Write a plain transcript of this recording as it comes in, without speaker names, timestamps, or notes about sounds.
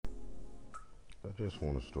I just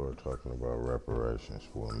want to start talking about reparations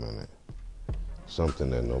for a minute. Something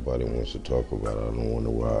that nobody wants to talk about. I don't wonder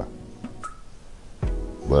why.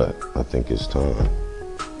 But I think it's time,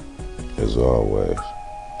 as always,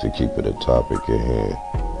 to keep it a topic at hand.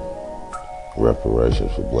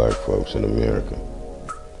 Reparations for black folks in America.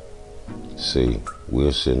 See,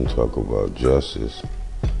 we'll sit and talk about justice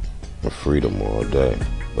and freedom all day.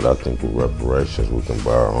 But I think with reparations, we can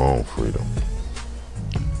buy our own freedom.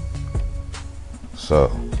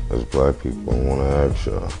 So, as black people, I want to ask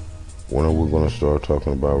y'all, when are we going to start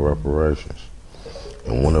talking about reparations?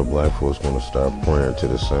 And when are black folks going to stop praying to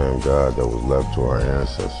the same God that was left to our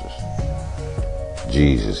ancestors?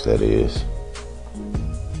 Jesus, that is.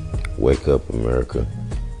 Wake up, America.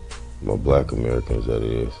 My black Americans, that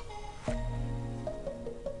is.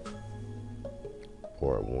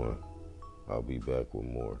 Part 1. I'll be back with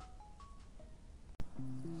more.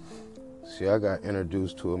 See, I got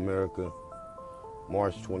introduced to America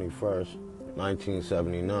March 21st,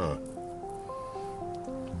 1979.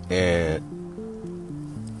 And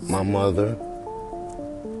my mother,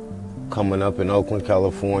 coming up in Oakland,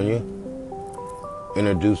 California,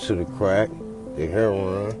 introduced to the crack, the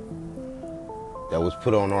heroin that was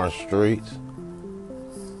put on our streets.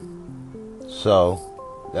 So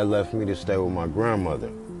that left me to stay with my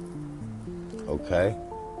grandmother. Okay?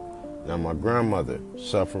 Now my grandmother,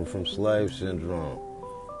 suffering from slave syndrome,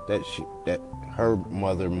 that her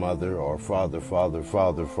mother or father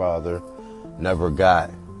never got,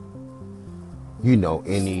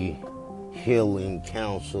 any healing,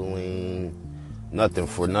 counseling, nothing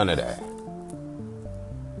for none of that.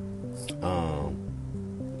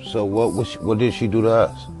 So what did she do to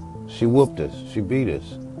us? She whooped us. She beat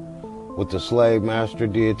us. What the slave master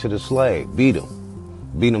did to the slave. Beat him.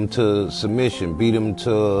 Beat him to submission. Beat him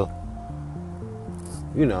to,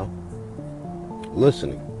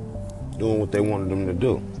 listening. Doing what they wanted them to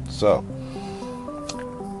do. So,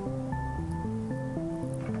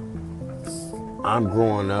 I'm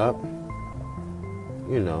growing up,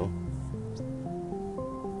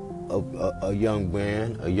 a young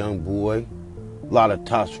man, a young boy, a lot of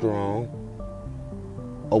testosterone.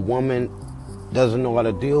 A woman doesn't know how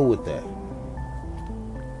to deal with that,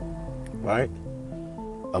 right?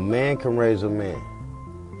 A man can raise a man,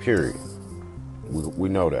 period. We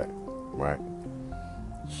know that, right?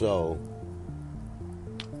 So,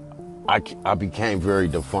 I became very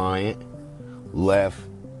defiant, left,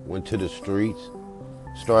 went to the streets,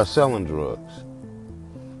 started selling drugs,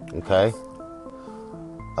 okay?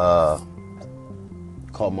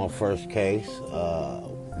 Caught my first case, I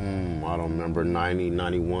don't remember, 90,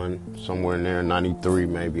 91, somewhere in there, 93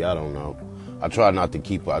 maybe, I don't know. I try not to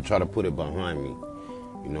keep it, I try to put it behind me,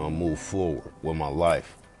 move forward with my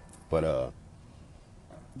life. But,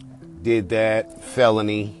 did that,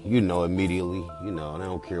 felony, immediately, I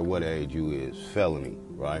don't care what age you is, felony,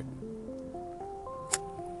 right?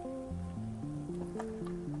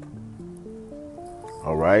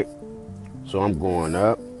 All right, so I'm growing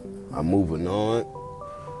up, I'm moving on.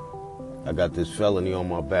 I got this felony on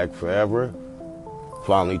my back forever.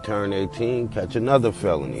 Finally turned 18, catch another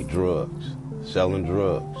felony, drugs, selling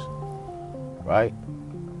drugs, right?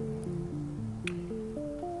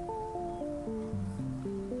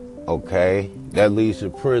 Okay, that leads to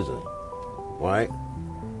prison, right?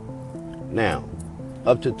 Now,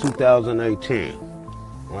 up to 2018,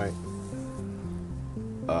 right?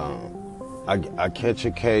 I catch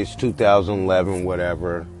a case, 2011,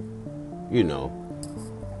 whatever,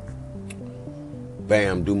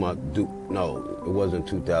 bam, no, it wasn't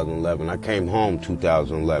 2011. I came home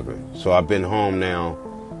 2011. So I've been home now,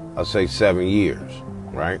 I'll say 7 years,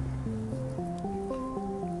 right?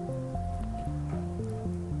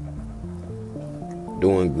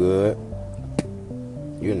 Doing good,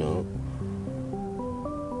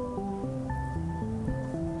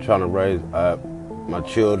 trying to raise my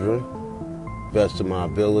children, best of my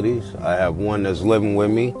abilities. I have one that's living with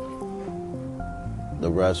me. The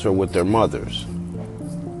rest are with their mothers,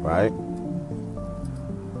 right?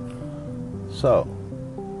 So,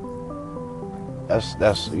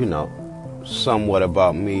 that's somewhat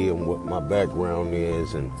about me and what my background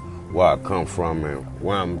is and where I come from and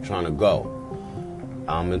where I'm trying to go.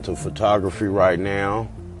 I'm into photography right now.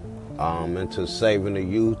 I'm into saving the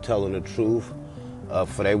youth, telling the truth,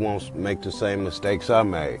 for they won't make the same mistakes I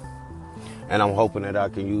made. And I'm hoping that I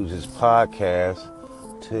can use this podcast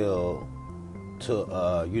to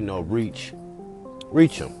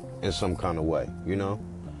reach them in some kind of way,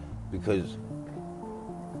 because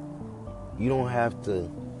you don't have to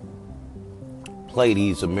play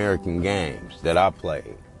these American games that I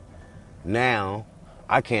played. Now,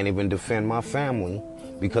 I can't even defend my family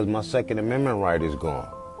because my Second Amendment right is gone.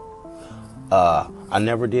 I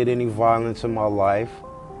never did any violence in my life.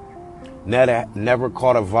 Never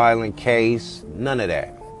caught a violent case. None of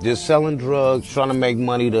that. Just selling drugs, trying to make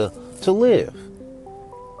money to live.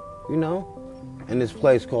 You know? In this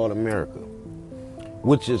place called America.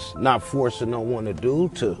 Which is not forcing no one to do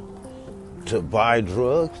to buy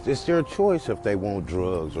drugs. It's their choice if they want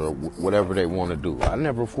drugs or whatever they want to do. I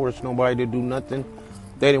never forced nobody to do nothing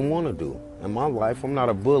they didn't want to do. In my life, I'm not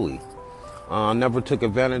a bully. I never took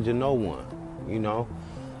advantage of no one, you know.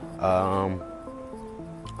 I'm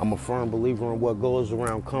a firm believer in what goes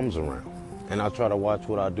around comes around. And I try to watch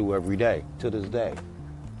what I do every day, to this day.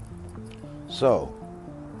 So,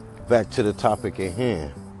 back to the topic at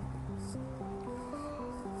hand.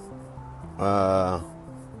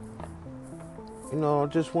 You know, I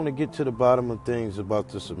just want to get to the bottom of things about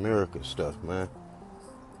this America stuff, man.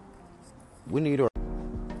 We need our...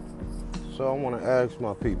 So I want to ask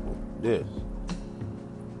my people this.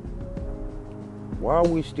 Why are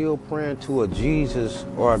we still praying to a Jesus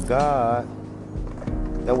or a God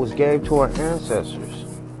that was gave to our ancestors?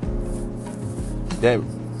 That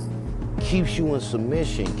keeps you in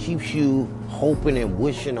submission, keeps you hoping and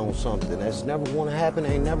wishing on something that's never going to happen,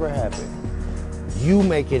 ain't never happened. You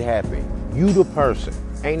make it happen. You the person.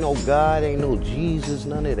 Ain't no God, ain't no Jesus,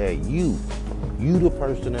 none of that. You the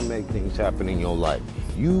person that make things happen in your life.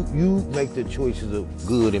 You make the choices of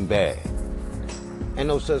good and bad. Ain't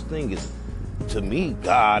no such thing as, to me,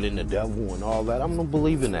 God and the devil and all that. I don't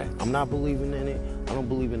believe in that. I'm not believing in it. I don't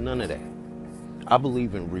believe in none of that. I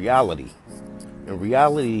believe in reality. And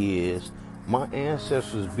reality is, my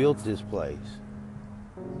ancestors built this place.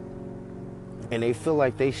 And they feel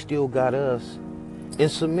like they still got us in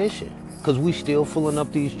submission. Because we still filling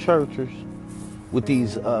up these churches with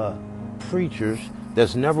these preachers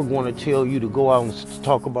that's never going to tell you to go out and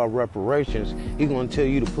talk about reparations. He's going to tell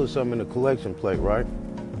you to put something in the collection plate, right?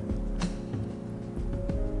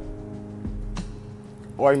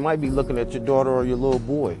 Or he might be looking at your daughter or your little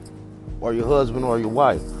boy, or your husband or your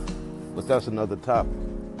wife. But that's another topic.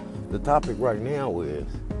 The topic right now is,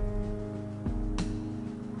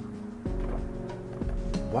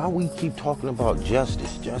 why we keep talking about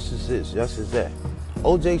justice? Justice this, justice that.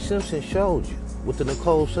 O.J. Simpson showed you what the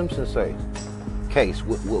Nicole Simpson case,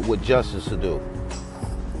 what justice to do.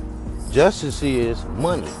 Justice is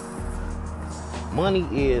money. Money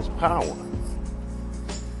is power.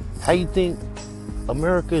 How you think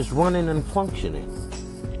America is running and functioning?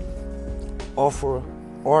 Off of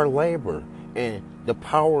our labor and the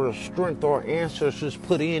power of strength our ancestors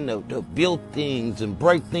put in to build things and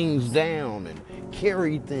break things down and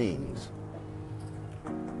carry things.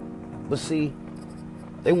 But see,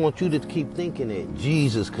 they want you to keep thinking that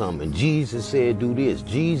Jesus coming. Jesus said do this.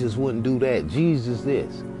 Jesus wouldn't do that. Jesus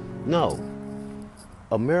this. No.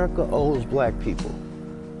 America owes black people.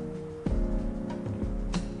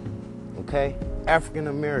 Okay? African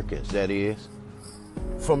Americans, that is.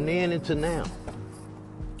 From then into now.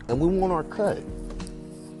 And we want our cut.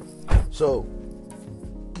 So,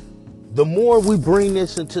 the more we bring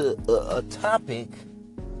this into a topic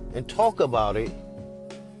and talk about it,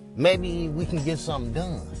 maybe we can get something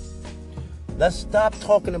done. Let's stop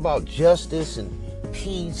talking about justice and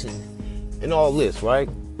peace and all this, right?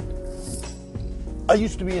 I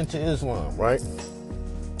used to be into Islam, right?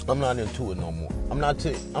 I'm not into it no more. I'm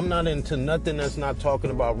not into nothing that's not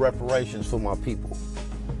talking about reparations for my people.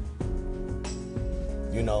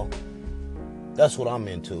 You know, that's what I'm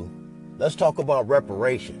into. Let's talk about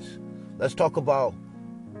reparations. Let's talk about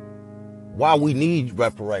why we need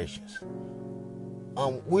reparations.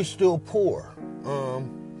 We're still poor.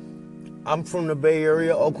 I'm from the Bay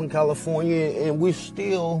Area, Oakland, California, and we're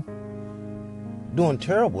still doing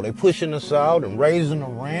terrible. They're pushing us out and raising the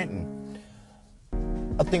rent. And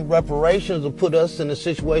I think reparations will put us in a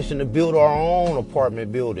situation to build our own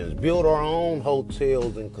apartment buildings, build our own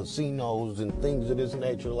hotels and casinos and things of this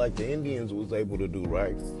nature like the Indians was able to do,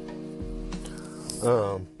 right?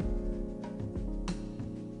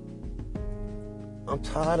 I'm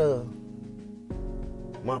tired of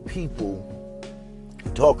my people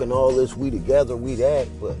talking all this, we together, we that,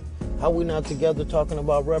 but how we not together talking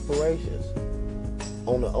about reparations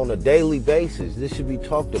on a daily basis? This should be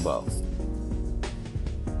talked about.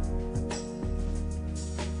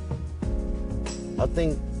 I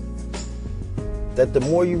think that the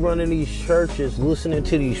more you run in these churches listening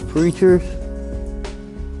to these preachers,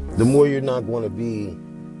 the more you're not going to be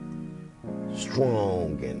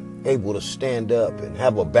strong and able to stand up and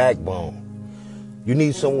have a backbone. You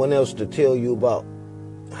need someone else to tell you about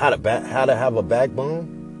how to have a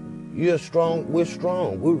backbone. You're strong. We're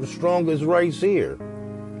strong. We're the strongest race here.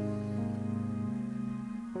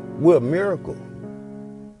 We're a miracle.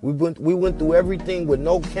 We went through everything with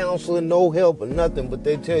no counseling, no help, or nothing. But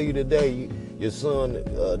they tell you today your son,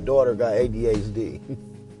 daughter got ADHD.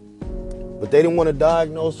 But they didn't want to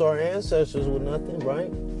diagnose our ancestors with nothing,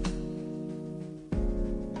 right?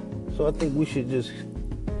 So I think we should just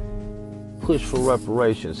push for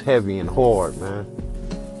reparations heavy and hard, man.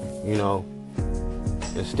 You know,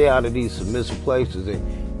 and stay out of these submissive places.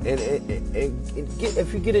 And get,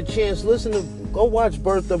 if you get a chance, go watch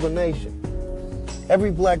Birth of a Nation. Every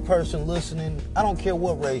black person listening, I don't care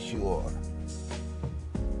what race you are.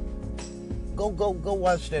 Go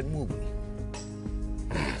watch that movie.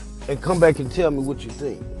 And come back and tell me what you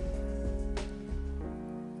think.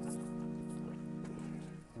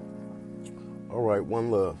 All right, one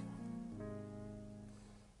love.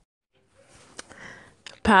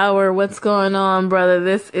 Power, what's going on, brother?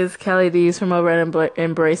 This is Kelly Dees from over at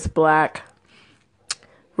Embrace Black.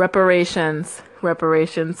 Reparations.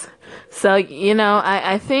 So, you know,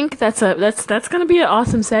 I think that's gonna be an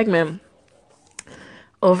awesome segment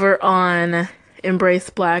over on Embrace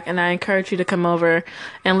Black, and I encourage you to come over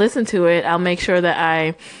and listen to it. I'll make sure that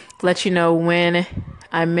I let you know when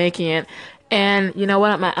I'm making it. And you know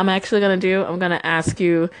what I'm actually gonna do? I'm gonna ask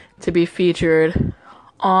you to be featured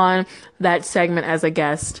on that segment as a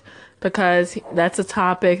guest, because that's a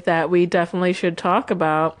topic that we definitely should talk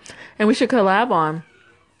about and we should collab on.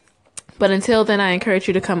 But until then, I encourage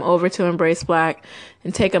you to come over to Embrace Black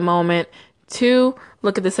and take a moment to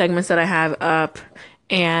look at the segments that I have up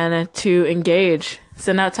and to engage.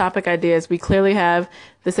 Send out topic ideas. We clearly have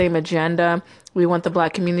the same agenda. We want the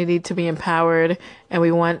black community to be empowered, and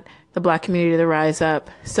we want the black community to rise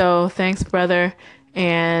up. So thanks, brother,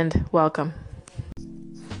 and welcome.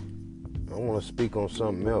 I want to speak on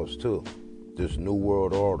something else too. This new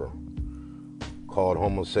world order called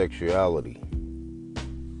homosexuality.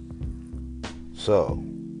 So,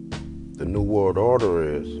 the new world order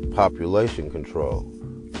is population control.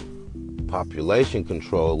 Population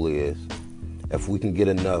control is if we can get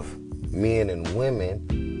enough men and women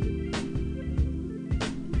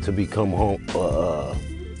to become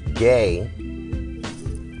gay,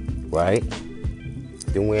 right?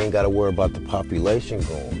 Then we ain't got to worry about the population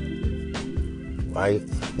going, right?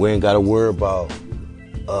 We ain't got to worry about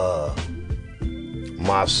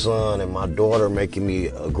my son and my daughter making me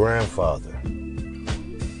a grandfather,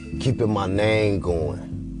 keeping my name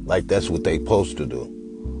going, like that's what they supposed to do.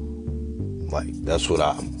 Like that's what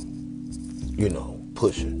I'm,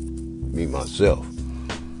 pushing, me myself,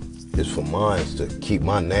 is for mine to keep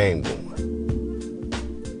my name going.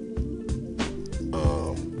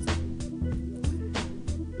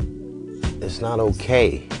 It's not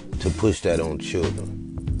okay to push that on children,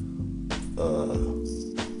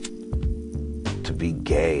 to be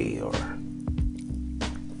gay or,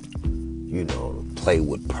 play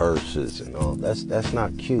with purses and all. That's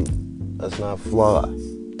not cute. That's not fly.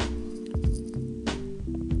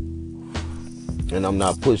 And I'm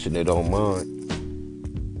not pushing it on mine.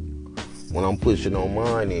 What I'm pushing on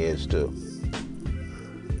mine is to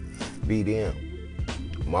be them.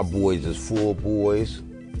 My boys is full boys,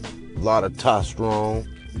 a lot of testosterone,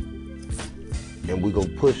 and we gonna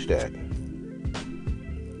push that.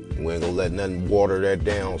 We ain't gonna let nothing water that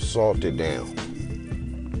down, salt it down.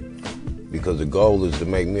 Because the goal is to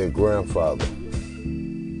make me a grandfather.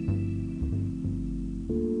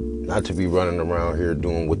 Not to be running around here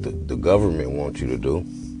doing what the government wants you to do.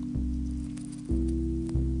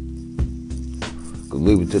 Because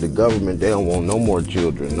leave it to the government, they don't want no more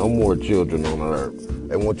children on earth.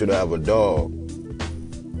 They want you to have a dog.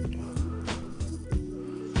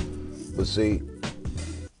 But see,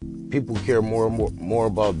 people care more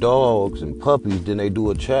about dogs and puppies than they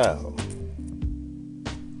do a child.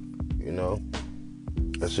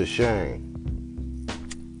 That's a shame.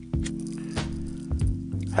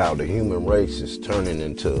 How the human race is turning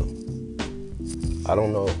into, I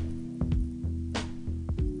don't know.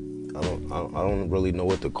 I don't really know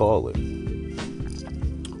what to call it.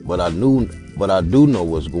 But I do know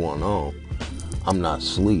what's going on. I'm not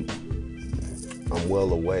asleep. I'm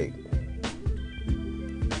well awake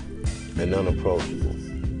and unapproachable.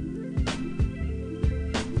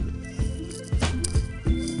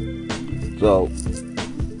 So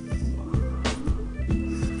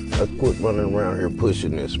let's quit running around here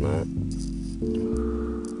pushing this, man.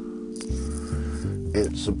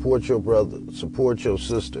 And support your brother, support your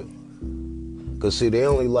sister. Cause see, they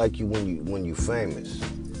only like you when you famous.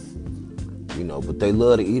 But they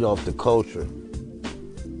love to eat off the culture.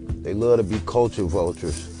 They love to be culture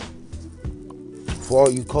vultures. For all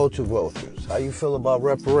you culture vultures, how you feel about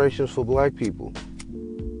reparations for black people?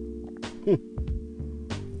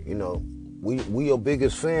 We your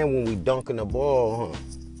biggest fan when we dunking the ball, huh?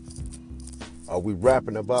 Are we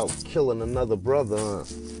rapping about killing another brother, huh?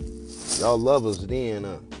 Y'all love us then,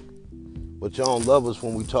 huh? But y'all don't love us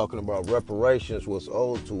when we talking about reparations, what's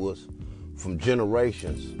owed to us from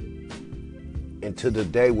generations. And to the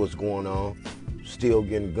day what's going on, still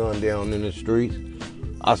getting gunned down in the streets.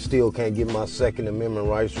 I still can't get my Second Amendment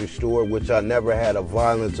rights restored, which I never had a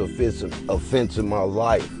violence offense in my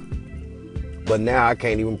life. But now I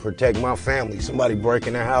can't even protect my family. Somebody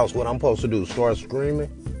breaking their house, what I'm supposed to do, start screaming?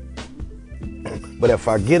 But if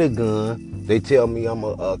I get a gun, they tell me I'm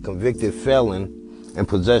a convicted felon in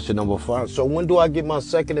possession of a firearm. So when do I get my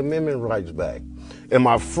Second Amendment rights back? Am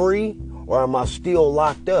I free or am I still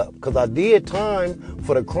locked up? Because I did time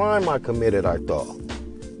for the crime I committed, I thought.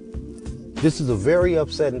 This is a very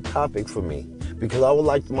upsetting topic for me because I would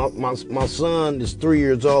like, my son is 3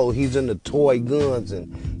 years old. He's into toy guns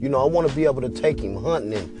and, I want to be able to take him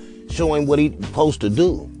hunting and show him what he's supposed to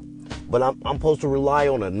do. But I'm supposed to rely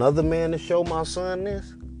on another man to show my son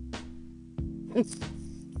this?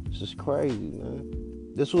 This is crazy,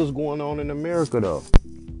 man. This was going on in America, though.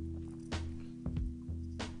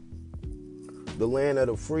 The land of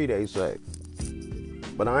the free, they say.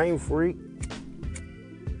 But I ain't free.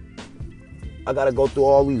 I gotta go through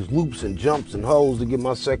all these loops and jumps and holes to get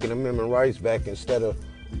my Second Amendment rights back instead of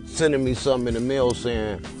sending me something in the mail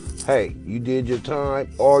saying, hey, you did your time,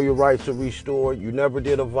 all your rights are restored, you never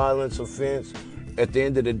did a violence offense. At the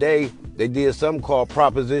end of the day, they did something called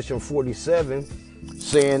Proposition 47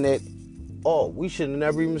 saying that, we should have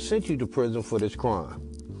never even sent you to prison for this crime.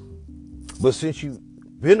 But since you've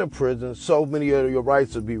been in prison, so many of your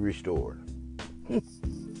rights will be restored.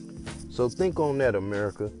 So think on that,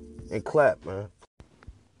 America, and clap, man.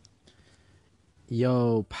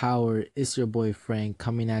 Yo, Power, it's your boy Frank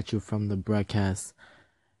coming at you from the broadcast.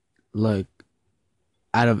 Look,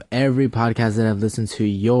 out of every podcast that I've listened to,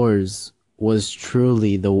 yours was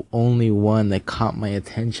truly the only one that caught my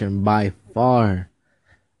attention by far.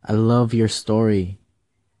 I love your story.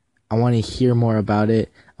 I want to hear more about it.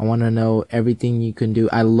 I want to know everything you can do.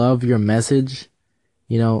 I love your message.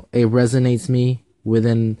 It resonates me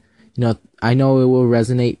within, I know it will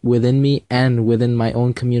resonate within me and within my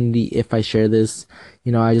own community if I share this.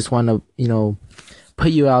 I just want to,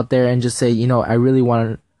 put you out there and just say, I really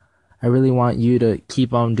want you to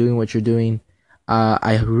keep on doing what you're doing.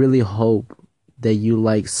 I really hope that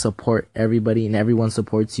you support everybody and everyone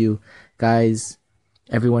supports you. Guys,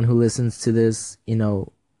 everyone who listens to this,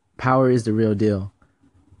 Power is the real deal.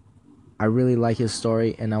 I really like his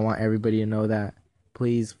story and I want everybody to know that.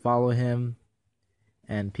 Please follow him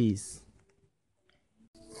and peace.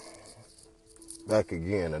 Back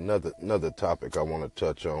again, another topic I want to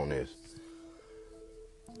touch on is,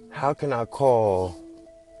 how can I call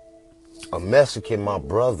a Mexican my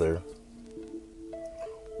brother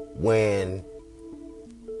when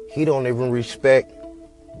he don't even respect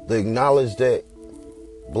the acknowledge that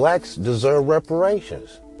blacks deserve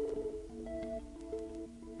reparations?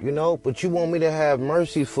 But you want me to have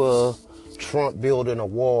mercy for Trump building a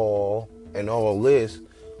wall and all this,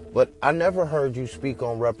 but I never heard you speak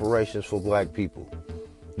on reparations for black people.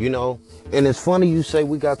 And it's funny you say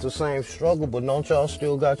we got the same struggle, but don't y'all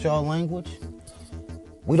still got y'all language?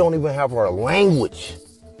 We don't even have our language.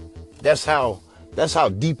 That's how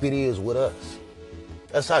deep it is with us.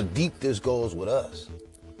 That's how deep this goes with us.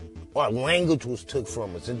 Our language was took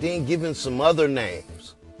from us and then given some other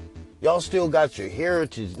names. Y'all still got your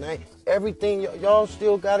heritage name. Everything, y'all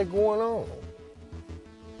still got it going on.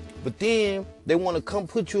 But then they want to come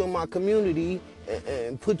put you in my community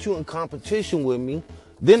and put you in competition with me.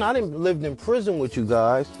 Then I didn't lived in prison with you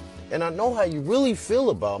guys, and I know how you really feel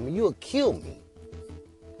about me. You'll kill me.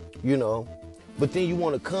 But then you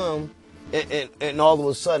want to come and all of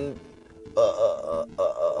a sudden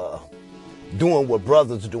doing what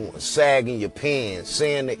brothers doing, sagging your pants,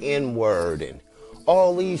 saying the N-word and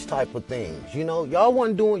all these type of things. Y'all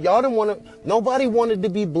wasn't doing, y'all didn't want to, nobody wanted to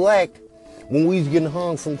be black when we was getting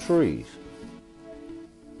hung from trees.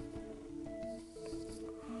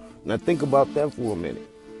 Now think about that for a minute.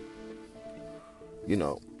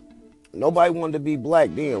 Nobody wanted to be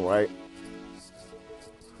black then, right?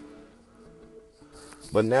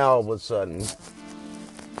 But now all of a sudden,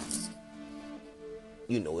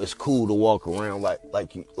 it's cool to walk around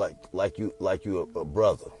like you a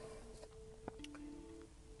brother.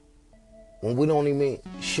 When we don't even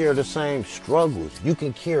share the same struggles, you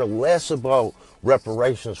can care less about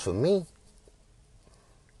reparations for me.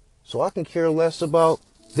 So I can care less about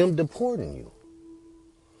them deporting you.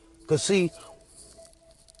 Because see,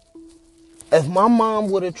 if my mom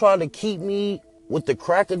would have tried to keep me with the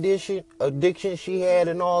crack addiction she had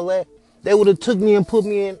and all that, They would have took me and put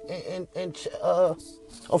me in a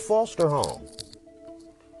foster home.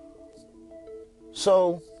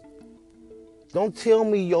 So don't tell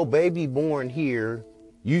me your baby born here,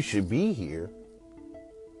 you should be here.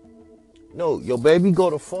 No, your baby go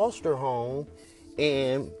to foster home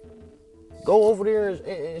and go over there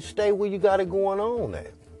and stay where you got it going on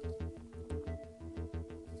at.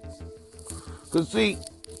 Because see,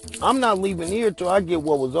 I'm not leaving here till I get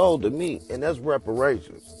what was owed to me, and that's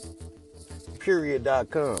reparations.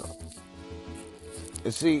 Period.com.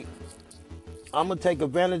 And see, I'm going to take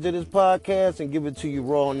advantage of this podcast and give it to you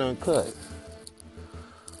raw and uncut.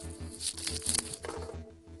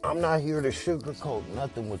 I'm not here to sugarcoat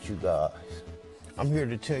nothing with you guys. I'm here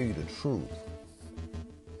to tell you the truth.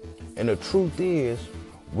 And the truth is,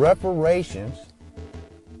 reparations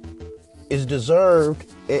is deserved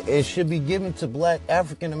and should be given to black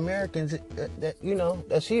African Americans that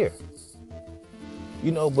that's here.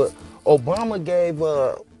 But Obama gave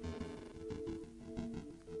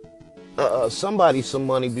somebody some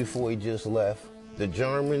money before he just left. The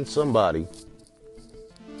German somebody.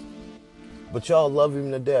 But y'all love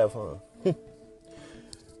him to death, huh?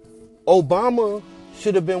 Obama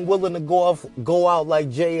should have been willing to go out like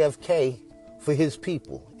JFK for his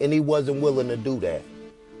people, and he wasn't willing to do that.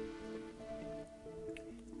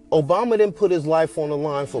 Obama didn't put his life on the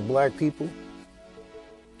line for black people,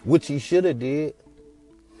 which he should have did.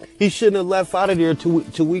 He shouldn't have left out of there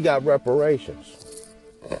till we got reparations.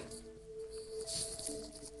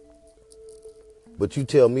 But you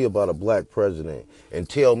tell me about a black president and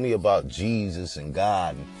tell me about Jesus and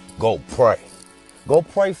God and go pray. Go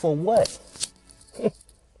pray for what?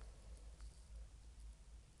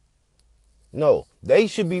 No, they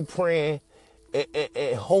should be praying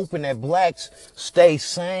and hoping that blacks stay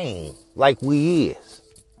sane like we is.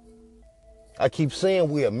 I keep saying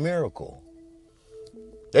we're a miracle.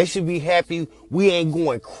 They should be happy we ain't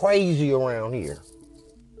going crazy around here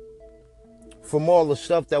from all the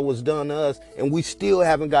stuff that was done to us, and we still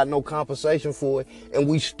haven't got no compensation for it, and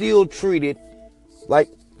we still treat it like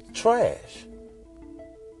trash.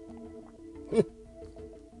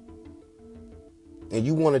 And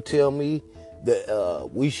you want to tell me that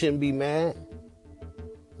we shouldn't be mad?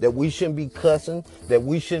 That we shouldn't be cussing? That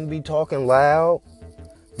we shouldn't be talking loud?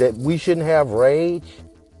 That we shouldn't have rage?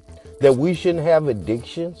 That we shouldn't have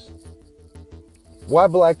addictions? Why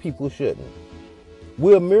black people shouldn't?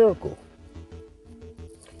 We're a miracle.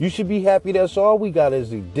 You should be happy that's all we got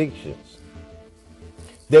is addictions.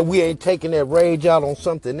 That we ain't taking that rage out on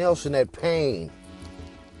something else and that pain.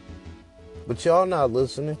 But y'all not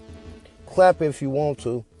listening. Clap if you want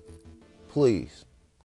to. Please.